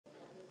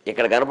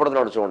ఇక్కడ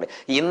కనపడుతున్నాడు చూడండి.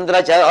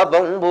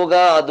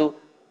 ఇంద్రచాపంబుగాదు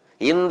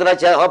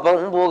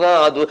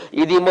ఇంద్రచాపంబుగాదు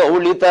ఇది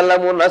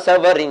మౌళితలమున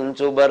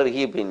సవరించు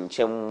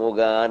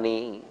బర్హిపించమ్ముగాని.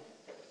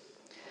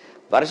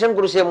 వర్షం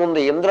కురిసే ముందు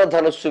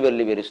ఇంద్రధనుస్సు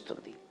వెళ్ళి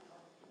విరుస్తుంది,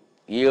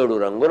 7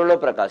 రంగులలో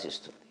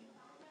ప్రకాశిస్తుంది.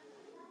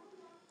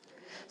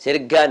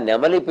 సరిగ్గా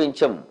నెమలి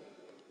పింఛం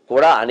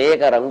కూడా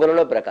అనేక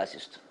రంగులలో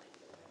ప్రకాశిస్తుంది.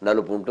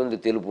 నలుపు ఉంటుంది,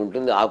 తెలుపు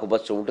ఉంటుంది,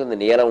 ఆకుపచ్చ ఉంటుంది,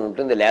 నీలం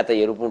ఉంటుంది, లేత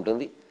ఎరుపు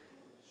ఉంటుంది.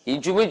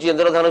 ఇంచుమించు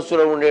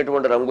ఇంద్రధనుస్సులో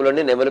ఉండేటువంటి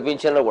రంగులన్నీ నెమలి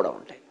పింఛంలో కూడా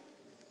ఉంటాయి.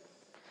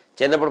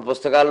 చిన్నప్పుడు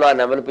పుస్తకాల్లో ఆ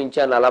నెమలి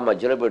పింఛాన్ని అలా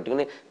మధ్యలో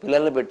పెట్టుకుని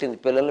పిల్లల్ని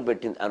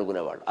పెట్టింది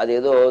అనుకునేవాళ్ళు.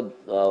 అదేదో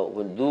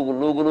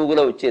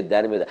నూగులో వచ్చేది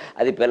దాని మీద,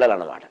 అది పిల్లలు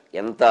అన్నమాట.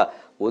 ఎంత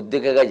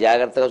ఒద్దికగా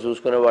జాగ్రత్తగా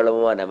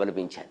చూసుకునేవాళ్ళము ఆ నెమలి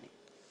పింఛాన్ని.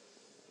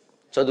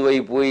 చదువు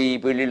అయిపోయి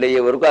పెళ్ళిళ్ళు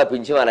అయ్యే వరకు ఆ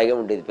పింఛం అలాగే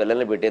ఉండేది.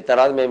 పిల్లల్ని పెట్టేది,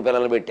 తర్వాత మేము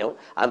పిల్లల్ని పెట్టాం,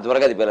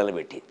 అంతవరకు అది పిల్లల్ని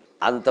పెట్టేది.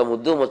 అంత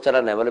ముద్దు ముచ్చట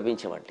నెమలి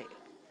పింఛం అంటే.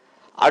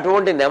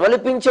 అటువంటి నెమలి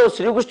పింఛం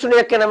శ్రీకృష్ణుని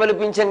యొక్క నెమలి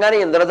పింఛం కానీ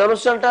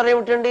ఇంద్రధనుస్సు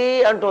అంటారేమిటండి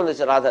అంటోంది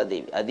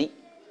రాధాదేవి. అది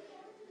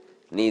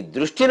నీ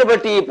దృష్టిని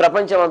బట్టి ఈ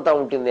ప్రపంచం అంతా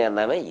ఉంటుంది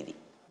అన్నామే. ఇది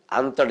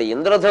అంతటి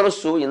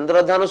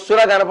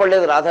ఇంద్రధనుస్సులా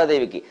కనపడలేదు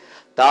రాధాదేవికి.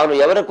 తాను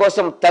ఎవరి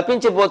కోసం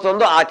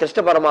తప్పించిపోతుందో ఆ కృష్ణ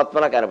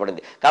పరమాత్మలా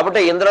కనపడింది. కాబట్టి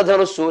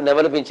ఇంద్రధనుస్సు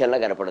నెమలిపించంలా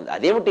కనపడింది.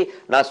 అదేమిటి,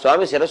 నా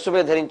స్వామి శిరస్సు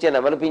మీద ధరించే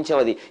నెమలిపించం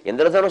అది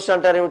ఇంద్రధనుస్సు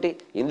అంటారేమిటి?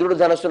 ఇంద్రుడి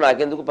ధనుస్సు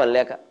నాకెందుకు పని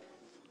లేక?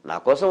 నా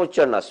కోసం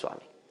వచ్చాడు నా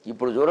స్వామి.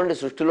 ఇప్పుడు చూడండి,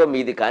 సృష్టిలో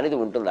మీది కానిది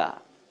ఉంటుందా?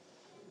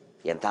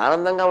 ఎంత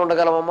ఆనందంగా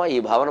ఉండగలమమ్మా ఈ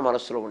భావన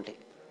మనస్సులో ఉంటే.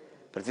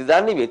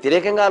 ప్రతిదాన్ని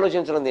వ్యతిరేకంగా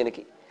ఆలోచించడం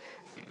దేనికి?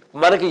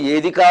 మనకి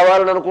ఏది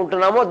కావాలని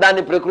అనుకుంటున్నామో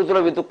దాన్ని ప్రకృతిలో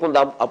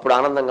వెతుక్కుందాం, అప్పుడు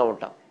ఆనందంగా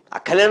ఉంటాం.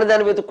 అక్కలేని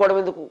దాన్ని వెతుక్కోవడం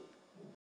ఎందుకు?